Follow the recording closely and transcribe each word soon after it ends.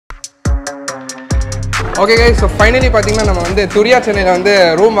Okay guys, so finally பாத்தீங்கன்னா நம்ம வந்து துரியா சென்னையில வந்து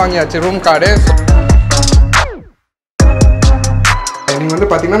ரூம் வாங்கியாச்சு, ரூம் கார்டு. நீங்க வந்து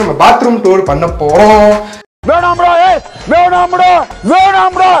பாத்தீங்கன்னா நம்ம பாத்ரூம் டூர் பண்ண போறோம். வேணாம்டா ஏய் வேணாம்டா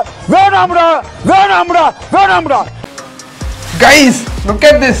வேணாம்டா வேணாம்டா வேணாம்டா வேணாம்டா. Guys, look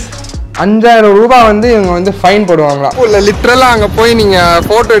at this. 5000 ரூபாய் வந்து இவங்க வந்து ஃபைன் போடுவாங்களா. இல்ல லிட்டரலா அங்க போய் நீங்க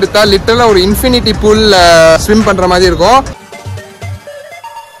போட்டோ எடுத்தா லிட்டரலா ஒரு இன்ஃபினிட்டி பூல்ல ஸ்விம் பண்ற மாதிரி இருக்கும்.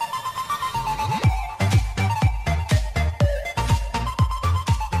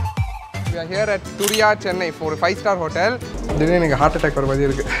 We are here at Turyaa Chennai for a 5-star hotel. திடீர்னு எனக்கு ஹார்ட் அட்டாக் வர மாதிரி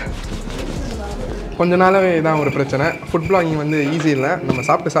இருக்கு. கொஞ்ச நாளாவே இதான் ஒரு பிரச்சனை. ஃபுட் பிளாகிங் வந்து ஈஸி இல்லை. நம்ம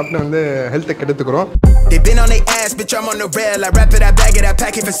சாப்பிட்டு வந்து ஹெல்த்தை கெடுத்துக்கிறோம். They been on their ass, bitch, I'm on the rail. I wrap it, I bag it, I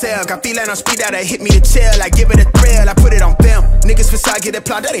pack it for sale. Got feeling on speed out, I hit me to chill. I give it a thrill, I put it on film. Niggas facade, get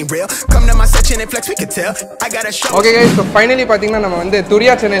applaud, that ain't real. Come to my section and flex, we can tell. I got a show. Okay guys, so finally பாத்தீங்கன்னா நம்ம வந்து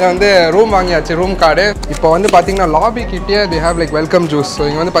துரியா சென்னையில வந்து room வாங்கியாச்சு, room card. இப்போ வந்து பாத்தீங்கன்னா lobby கிட்டே they have like welcome juice. So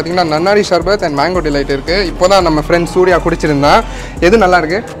இங்க வந்து பாத்தீங்கன்னா நன்னாரி ஷர்பத் and mango delight இருக்கு. இப்போதான் நம்ம ஃப்ரெண்ட் சூர்யா குடிச்சிருந்தா. எது நல்லா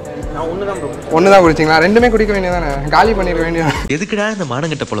இருக்கு? ஒண்ணுதான் குடிச்சிங்களா? ரெண்டுமே குடிக்க வேண்டியதானே, காலி பண்ணிட வேண்டியதான். எதுக்குடா இந்த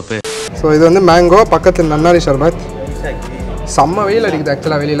மானங்கட்ட பொழப்பு? ஸோ இது வந்து மேங்கோ, பக்கத்தில் நன்னாரி ஷர்பத். செம்ம வெயில் அடிக்குது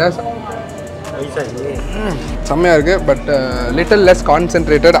ஆக்சுவலாக வெளியில், செம்மையாக இருக்குது. But little less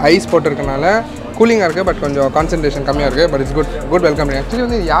concentrated, ice போட்டிருக்கனால கூலிங்காக இருக்குது. பட் கொஞ்சம் கான்சன்ட்ரேஷன் கம்மியாக இருக்குது. But it's good welcome. Actually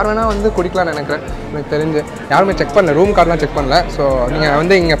வந்து யார் வேணால் வந்து குடிக்கலாம்னு நினைக்கிறேன். எனக்கு தெரிஞ்சு யாருமே செக் பண்ணல, ரூம் கார்டெலாம் செக் பண்ணல. ஸோ நீங்கள்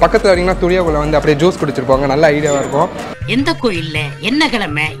வந்து இங்கே பக்கத்தில் வரீங்கன்னா துரியாக்குள்ளே வந்து அப்படியே ஜூஸ் குடிச்சிருப்பாங்க, நல்ல ஐடியாவாக இருக்கும். எந்த கோயில்ல என்ன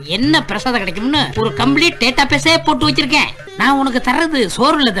கிழமை என்ன பிரசாதம் கிடைக்கும்னு ஒரு கம்ப்ளீட் டேட்டா பேஸே போட்டு வச்சிருக்கேன். நான் உனக்கு தர்றது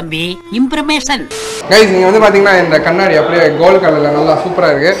சோறு இல்ல தம்பி, இன்ஃபர்மேஷன். கைஸ் நீங்க வந்து பாத்தீங்கன்னா இந்த கண்ணாடி அப்படியே கோல்ட் கலர்ல நல்லா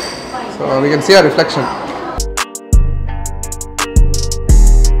சூப்பரா இருக்கு. So we can see a reflection.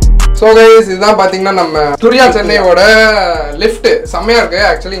 So guys இதுதான் பாத்தீங்கன்னா நம்ம துரியா சென்னையோட லிஃப்ட். செம்மையா இருக்கு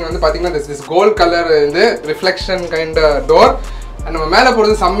ஆக்சுவலி. இங்க வந்து பாத்தீங்கன்னா this கோல்ட் கலர் இந்த ரிஃப்ளெக்ஷன் கைண்ட் டோர். நம்ம மேலே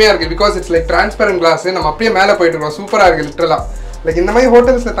போகிறது செம்மையாக இருக்குது. Because it's like transparent class. நம்ம அப்படியே மேலே போயிட்டு இருக்கோம். சூப்பராக இருக்குது லிட்டரலாக. லைக் இந்த மாதிரி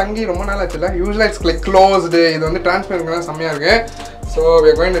ஹோட்டல்ஸில் தங்கி ரொம்ப நாள் ஆச்சுல. யூஸ்வலாக இட்ஸ் லைக் க்ளோஸ்டு. இது வந்து டிரான்ஸ்பரண்ட் கிளாஸ் செம்மையாக இருக்குது. So we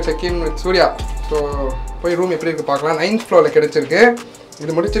are going to check in with Surya. So போய் ரூம் எப்படி இருக்குது பார்க்கலாம். 9th ஃப்ளோரில் கிடச்சிருக்கு.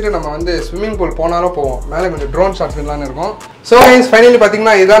 இது முடிச்சுட்டு நம்ம வந்து ஸ்விம்மிங் பூல் போனாலும் போவோம். மேலே கொஞ்சம் ட்ரோன் ஷாட்ஸ் விடலான்னு இருக்கும். ஸோ ஃபைனலி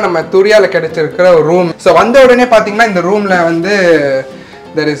பார்த்தீங்கன்னா இதுதான் நம்ம துரியாவில் கிடச்சிருக்கிற ஒரு ரூம். ஸோ வந்த உடனே பார்த்தீங்கன்னா இந்த ரூமில் வந்து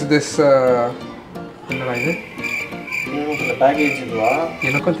there is this என்னடா இது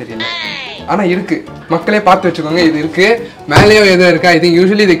எனக்கும் தெரியல, ஆனா இருக்கு. மக்களே பார்த்து வச்சுக்கோங்க, இது இருக்கு. மேலேயும் எதுவும் இருக்கு. I think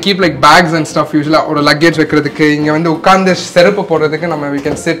usually they keep like bags and stuff. யூஸ்வலா ஒரு லக்கேஜ் வைக்கிறதுக்கு, இங்க வந்து உட்கார்ந்து செருப்பு போடுறதுக்கு நம்ம we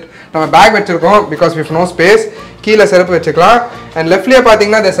can sit. நம்ம பேக் வச்சிருக்கோம் because we have no space. கீழே செருப்பு வச்சுக்கலாம். அண்ட் லெஃப்ட்லயே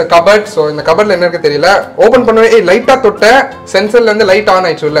பாத்தீங்கன்னா there's a cupboard. ஸோ இந்த கபர்ட்ல என்ன இருக்கு தெரியல. ஓபன் பண்ணவே லைட்டா தொட்ட சென்சர்ல இருந்து லைட் ஆன்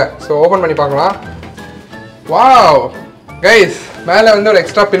ஆயிடுச்சு உள்ள. ஸோ ஓபன் பண்ணி பார்க்கலாம். வாவ் கைஸ், மேலே வந்து ஒரு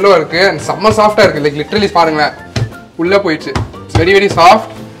எக்ஸ்ட்ரா பில்லோ இருக்கு. அண்ட் செம்ம சாஃப்டா இருக்கு. லைக் லிட்டரலி பாருங்களேன், உள்ளே போயிடுச்சு. Very very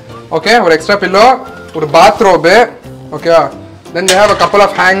soft. ஓகே, ஒரு எக்ஸ்ட்ரா பில்லோ, ஒரு பாத்ரோபு. ஓகேவா? தென் they have a couple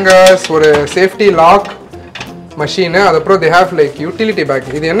of hangers, ஒரு சேஃப்டி லாக் மஷீனு. அதுக்கப்புறம் they have like utility back.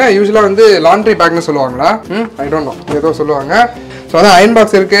 இது என்ன யூஸ்வலாக வந்து லாண்ட்ரி பேக்னு சொல்லுவாங்களா? ஐ டோன்ட் நோ, ஏதோ சொல்லுவாங்க. ஸோ அதான் அயன்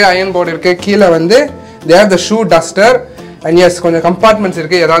பாக்ஸ் இருக்குது, அயன் போர்டு இருக்குது. கீழே வந்து they have the shoe duster. And S கொஞ்சம் கம்பார்ட்மெண்ட்ஸ்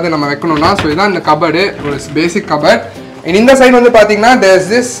இருக்குது ஏதாவது நம்ம வைக்கணும்னா. ஸோ இதுதான் இந்த கபர்டு, ஒரு பேசிக் கபர்ட். இந்த சைடு வந்து பார்த்தீங்கன்னா there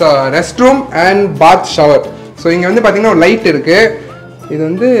is this rest room and path shower. So இங்கே வந்து பார்த்தீங்கன்னா ஒரு லைட் இருக்குது. இது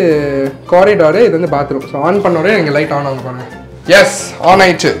வந்து காரிடாரு, இது வந்து பாத்ரூம். ஸோ ஆன் பண்ணோடனே இங்கே லைட் ஆன் ஆகும் பாருங்க. எஸ், ஆன்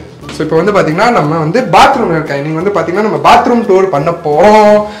ஆயிடுச்சு. ஸோ இப்போ வந்து பார்த்தீங்கன்னா நம்ம வந்து பாத்ரூம் இருக்கேன். நீங்கள் வந்து பார்த்தீங்கன்னா நம்ம பாத்ரூம் டூர் பண்ண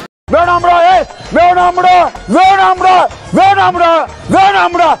போகிறோம். வேணாம்டா ஏய் வேணாம்டா வேணாம்டா வேணாம்டா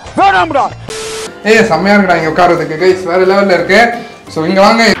வேணாம்டா வேணாம்டா. ஏய் செம்மையாக இருக்குடா இங்கே உட்காரதுக்கு. கைஸ் வேறு லெவலில் இருக்கு. ஸோ இங்கே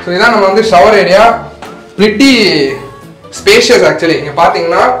வாங்க. ஸோ இதான் நம்ம வந்து shower area. Pretty spacious actually. இங்கே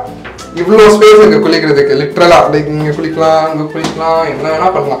பார்த்தீங்கன்னா இவ்வளோ ஸ்பேஸ் இருக்கு குளிக்கிறதுக்கு. லிட்டரலா லைக் இங்க குளிக்கலாம், அங்க குளிக்கலாம், என்ன வேணா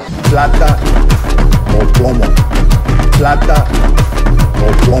பண்ணலாம்.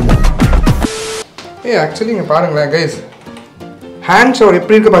 ஏய் ஆக்சுவலி இங்க பாருங்களேன் கைஸ், ஹேண்ட் ஷவர்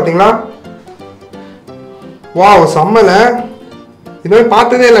எப்படி இருக்கு பாத்தீங்களா? வாவ், செம்மல. இதுவே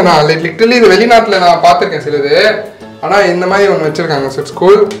பார்த்ததே இல்லை நான். லிட்டரலி இது வெளிநாட்டில் நான் பார்த்துருக்கேன் சிலது. ஆனால் இந்த மாதிரி ஒன்று வச்சிருக்காங்க. So it's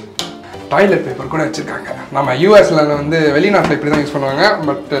cool. Toilet paper கூட வச்சிருக்காங்க. நம்ம யூஎஸ்ல வந்து வெளிநாட்டில் இப்படி தான் யூஸ் பண்ணுவாங்க.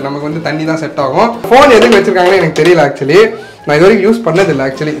 பட் நமக்கு வந்து தண்ணி தான் செட் ஆகும். ஃபோன் எதுக்கு வச்சிருக்காங்கன்னு எனக்கு தெரியல ஆக்சுவலி. நான் இது வரைக்கும் யூஸ் பண்ணதில்லை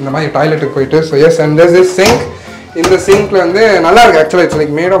ஆக்சுவலி இந்த மாதிரி டாய்லெட்டுக்கு போயிட்டு. So S, and this is sink. இந்த சிங்க்ல வந்து நல்லா இருக்கு actually. It's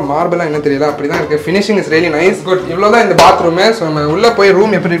like made of மார்பிளா என்ன தெரியல, அப்படி தான் இருக்கு. Finishing is really nice. Good. இவ்வளோ தான் இந்த பாத்ரூமு. ஸோ நம்ம உள்ளே போய்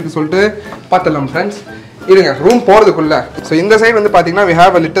ரூம் எப்படி இருக்குன்னு சொல்லிட்டு பார்த்துடலாம் ஃப்ரெண்ட்ஸ். இருங்க ரூம் போகிறதுக்குள்ள. ஸோ இந்த சைடு வந்து பார்த்தீங்கன்னா we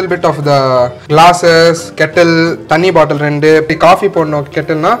have a little bit of the glasses, kettle, தண்ணி பாட்டில் 2. இப்படி காஃபி போடணும்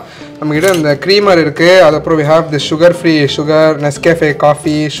கெட்டில்னா நம்மகிட்ட இந்த க்ரீமர் இருக்குது. அதுக்கப்புறம் we have the sugar free sugar, Nescafe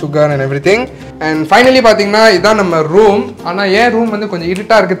coffee, sugar and everything. And finally பார்த்தீங்கன்னா இதுதான் நம்ம ரூம். ஆனால் ஏன் ரூம் வந்து கொஞ்சம்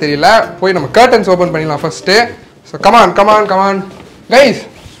இருட்டாக இருக்குது தெரியல. போய் நம்ம கர்டன்ஸ் ஓப்பன் பண்ணிடலாம் first. So come on guys,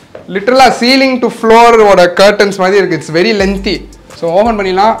 லிட்டரலாக ceiling to ஃப்ளோரோட curtains மாதிரி இருக்குது. It's very lengthy. So open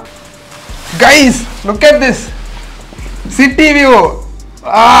பண்ணிடலாம். Guys, look at this city view.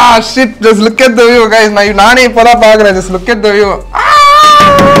 Shit, just look at the view guys. நானே இப்போதான் பார்க்குறேன். Just look at the view.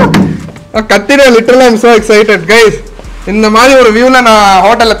 கத்திரேன் literally. I'm so excited guys. இந்த மாதிரி ஒரு வியூவில் நான்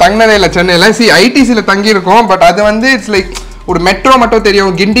ஹோட்டலில் தங்கினதே இல்லை சென்னையில். ஐடிசியில் தங்கியிருக்கோம். பட் அது வந்து இட்ஸ் லைக் ஒரு மெட்ரோ மட்டும்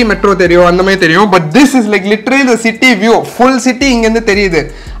தெரியும், கிண்டி மெட்ரோ தெரியும், அந்த மாதிரி தெரியும். But this is like literally the city view. Full city இங்கேருந்து தெரியுது.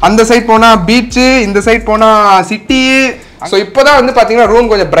 அந்த சைட் போனால் பீச்சு, இந்த சைட் போனால் சிட்டி. ஸோ இப்போ தான் வந்து பார்த்தீங்கன்னா ரூம்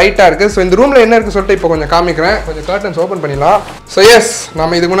கொஞ்சம் பிரைட்டாக இருக்குது. ஸோ இந்த ரூமில் என்ன இருக்குது சொல்லிட்டு இப்போ கொஞ்சம் காமிக்கிறேன். கொஞ்சம் கர்டன்ஸ் ஓப்பன் பண்ணிடலாம். ஸோ எஸ்,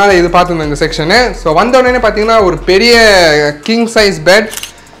 நம்ம இதுக்கு முன்னால் இது பார்த்துருந்தோம் இந்த செக்ஷனு. ஸோ வந்தோடனே பார்த்தீங்கன்னா ஒரு பெரிய கிங் சைஸ் பெட்.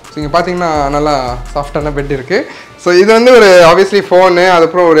 ஸோ இங்கே பார்த்தீங்கன்னா நல்லா சாஃப்டான பெட் இருக்குது. ஸோ இது வந்து ஒரு ஆப்வியஸ்லி ஃபோனு,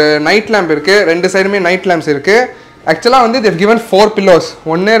 அதுக்கப்புறம் ஒரு நைட் லேம்ப் இருக்குது. 2 சைடுமே நைட் லேம்ப்ஸ் இருக்குது. ஆக்சுவலாக வந்து they've given 4 pillows.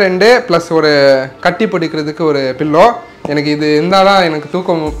 1 2 ப்ளஸ் ஒரு கட்டி பிடிக்கிறதுக்கு ஒரு பில்லோ. எனக்கு இது இருந்தால் தான் எனக்கு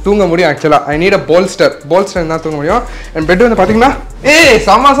தூங்க முடியும். ஆக்சுவலாக ஐ நீட் அ போல்ஸ்டர் இருந்தால் தூங்க முடியும். என் பெட் வந்து பார்த்தீங்கன்னா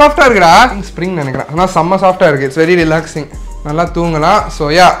செம்ம சாஃப்டாக இருக்குடா. ஸ்ப்ரிங் நினைக்கிறேன். ஆனால் செம்ம சாஃப்டாக இருக்குது. It's very relaxing. நல்லா தூங்கலாம். ஸோ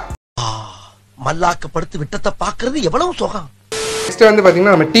யா, மல்லாக்கப்படுத்து விட்டத்தை பார்க்கறது எவ்வளவு சுகம். நெக்ஸ்ட் வந்து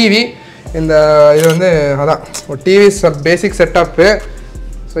பார்த்தீங்கன்னா நம்ம டிவி. இந்த இது வந்து அதான் ஒரு TV basic setup.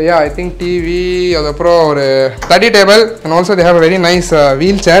 So yeah, I think TV, அதுக்கப்புறம் ஒரு study table and also they have a very nice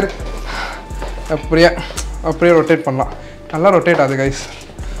wheel chair. அப்படியே ரொட்டேட் பண்ணலாம். நல்லா ரொட்டேட் ஆகுது கைஸ்.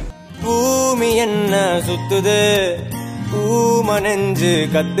 பூமி என்ன சுத்துது, பூமனெஞ்சு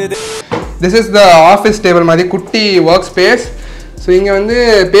கத்துது. This is the office table மாதிரி குட்டி ஒர்க் ஸ்பேஸ். ஸோ இங்கே வந்து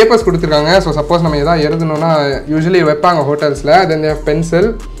பேப்பர்ஸ் கொடுத்துருக்காங்க. ஸோ சப்போஸ் நம்ம எதாவது எழுதணுன்னா யூஸ்வலி வைப்பாங்க ஹோட்டல்ஸில். தென் they have pencil.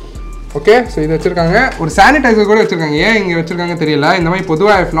 Okay, so இது வச்சுருக்காங்க. ஒரு சானிடைசர் கூட வச்சுருக்காங்க. ஏன் இங்கே வச்சுருக்காங்க தெரியல. இந்த மாதிரி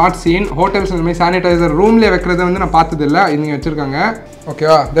பொதுவாக I have not seen hotels இந்த மாதிரி சானிடைசர் ரூம்லேயே வைக்கிறத வந்து நான் பார்த்ததில்லை. இங்கே வச்சுருக்காங்க.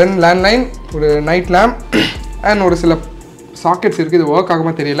 ஓகேவா. தென் லேண்ட்லைன், ஒரு நைட் லேம்ப் அண்ட் ஒரு சில சாக்கெட்ஸ் இருக்குது. இது ஒர்க்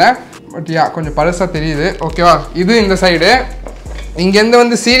ஆகுமா தெரியல. பட் யா, கொஞ்சம் பழசாக தெரியுது. ஓகேவா. இது இந்த சைடு. இங்கேருந்து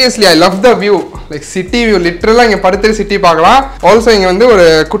வந்து seriously I love the view. Like city view. லிட்டரலாக இங்கே படுத்துட்டு சிட்டி பார்க்கலாம். ஆல்சோ இங்கே வந்து ஒரு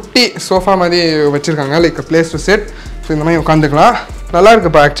குட்டி சோஃபா மாதிரி வச்சுருக்காங்க. Like place to set. So இந்த மாதிரி உட்காந்துக்கலாம். நல்லா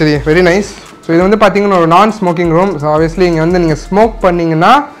இருக்குப்பா ஆக்சுவலி, வெரி நைஸ். ஸோ இது வந்து பார்த்தீங்கன்னா ஒரு நான் ஸ்மோக்கிங் ரூம். ஸோ ஆப்வியஸ்லி இங்கே வந்து நீங்கள் ஸ்மோக்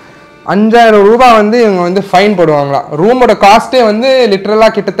பண்ணிங்கன்னா 5000 ரூபாய் வந்து இவங்க வந்து ஃபைன் போடுவாங்களாம். ரூமோட காஸ்ட்டே வந்து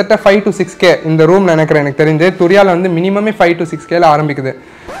லிட்டரலாக கிட்டத்தட்ட 5 to 6K இந்த ரூம் நினைக்கிறேன். எனக்கு தெரிஞ்சு துரியாவில் வந்து மினிமமே 5 to 6K ஆரம்பிக்குது.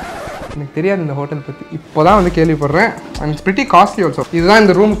 எனக்கு தெரியாது இந்த ஹோட்டல் பற்றி, இப்போ தான் வந்து கேள்விப்படுறேன். And it's pretty costly also. இதுதான்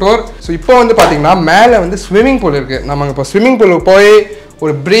இந்த ரூம் டோர். ஸோ இப்போ வந்து பார்த்தீங்கன்னா மேலே வந்து ஸ்விம்மிங் பூல் இருக்குது. நம்ம இப்போ ஸ்விம்மிங் பூலுக்கு போய்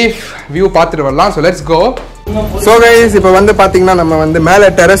ஒரு ப்ரீஃப் வியூ பார்த்துட்டு வரலாம். So let's go. So guys, இப்போ வந்து பார்த்தீங்கன்னா நம்ம வந்து மேலே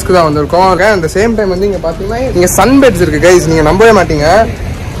டெரஸ்க்கு தான் வந்திருக்கோம். அந்த சேம் டைம் வந்து இங்கே பார்த்தீங்கன்னா இங்கே சன் பெட்ஸ் இருக்குது கைஸ். நீங்கள் நம்பவே மாட்டீங்க.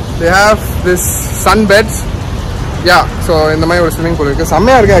 they have this sun beds. Yeah, so இந்த மாதிரி ஒரு ஸ்விம்மிங் பூல் இருக்குது.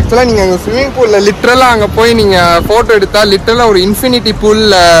 செம்மையாக இருக்குது ஆக்சுவலாக. நீங்கள் அங்கே ஸ்விம்மிங் பூலில் லிட்ரலாக அங்கே போய் நீங்கள் ஃபோட்டோ எடுத்தால் லிட்ரலாக ஒரு இன்ஃபினிட்டி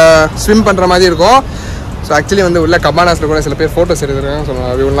பூலில் ஸ்விம் பண்ணுற மாதிரி இருக்கும். ஸோ ஆக்சுவலி வந்து உள்ள கபானாஸில் கூட சில பேர் ஃபோட்டோஸ் எடுத்துருக்காங்க. So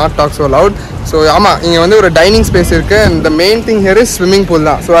we will not talk so loud. So ஆமாம், இங்கே வந்து ஒரு டைனிங் ஸ்பேஸ் இருக்குது. And the main thing here is swimming pool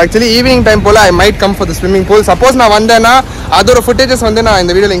தான். So actually evening time pole I might come for the swimming pool. Suppose நான் வந்தேன்னா அதோட footages வந்து நான்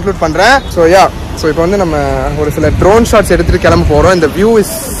இந்த வீடியோவில் இன்க்ளூட் பண்ணுறேன். ஸோ யா, ஸோ இப்போ வந்து நம்ம ஒரு சில ட்ரோன் ஷாட்ஸ் எடுத்துகிட்டு கிளம்ப போகிறோம். இந்த வியூ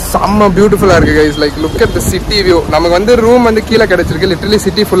இஸ் செம்ம பியூட்டிஃபுல்லாக இருக்குது guys. Like look at the city view. நமக்கு வந்து ரூம் வந்து கீழே கிடச்சிருக்கு. லிட்டரலி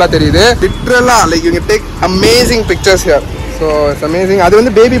சிட்டி ஃபுல்லாக தெரியுது. லிட்டரலாக like you can take amazing pictures here. So it's amazing. அது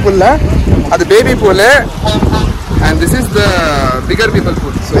வந்து பேபி பூலில், அது baby pool. And this is the bigger people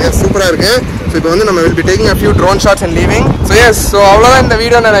pool. So yes, சூப்பராக இருக்குது. ஸோ இப்போ வந்து நம்ம will be taking a few drone shots and leaving. So yes, so அவ்வளோதான் இந்த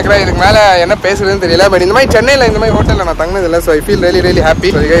வீடியோ நினைக்கிறேன். இதுக்கு மேலே என்ன பேசுறதுன்னு தெரியல. பட் இந்த மாதிரி சென்னையில் இந்த மாதிரி ஹோட்டலில் நான் தங்கினதில்லை. So I feel really really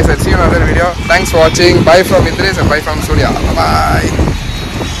happy. So guys, I'll see you in another video. Thanks for watching. Bye from Idris and bye from Turyaa. Bye.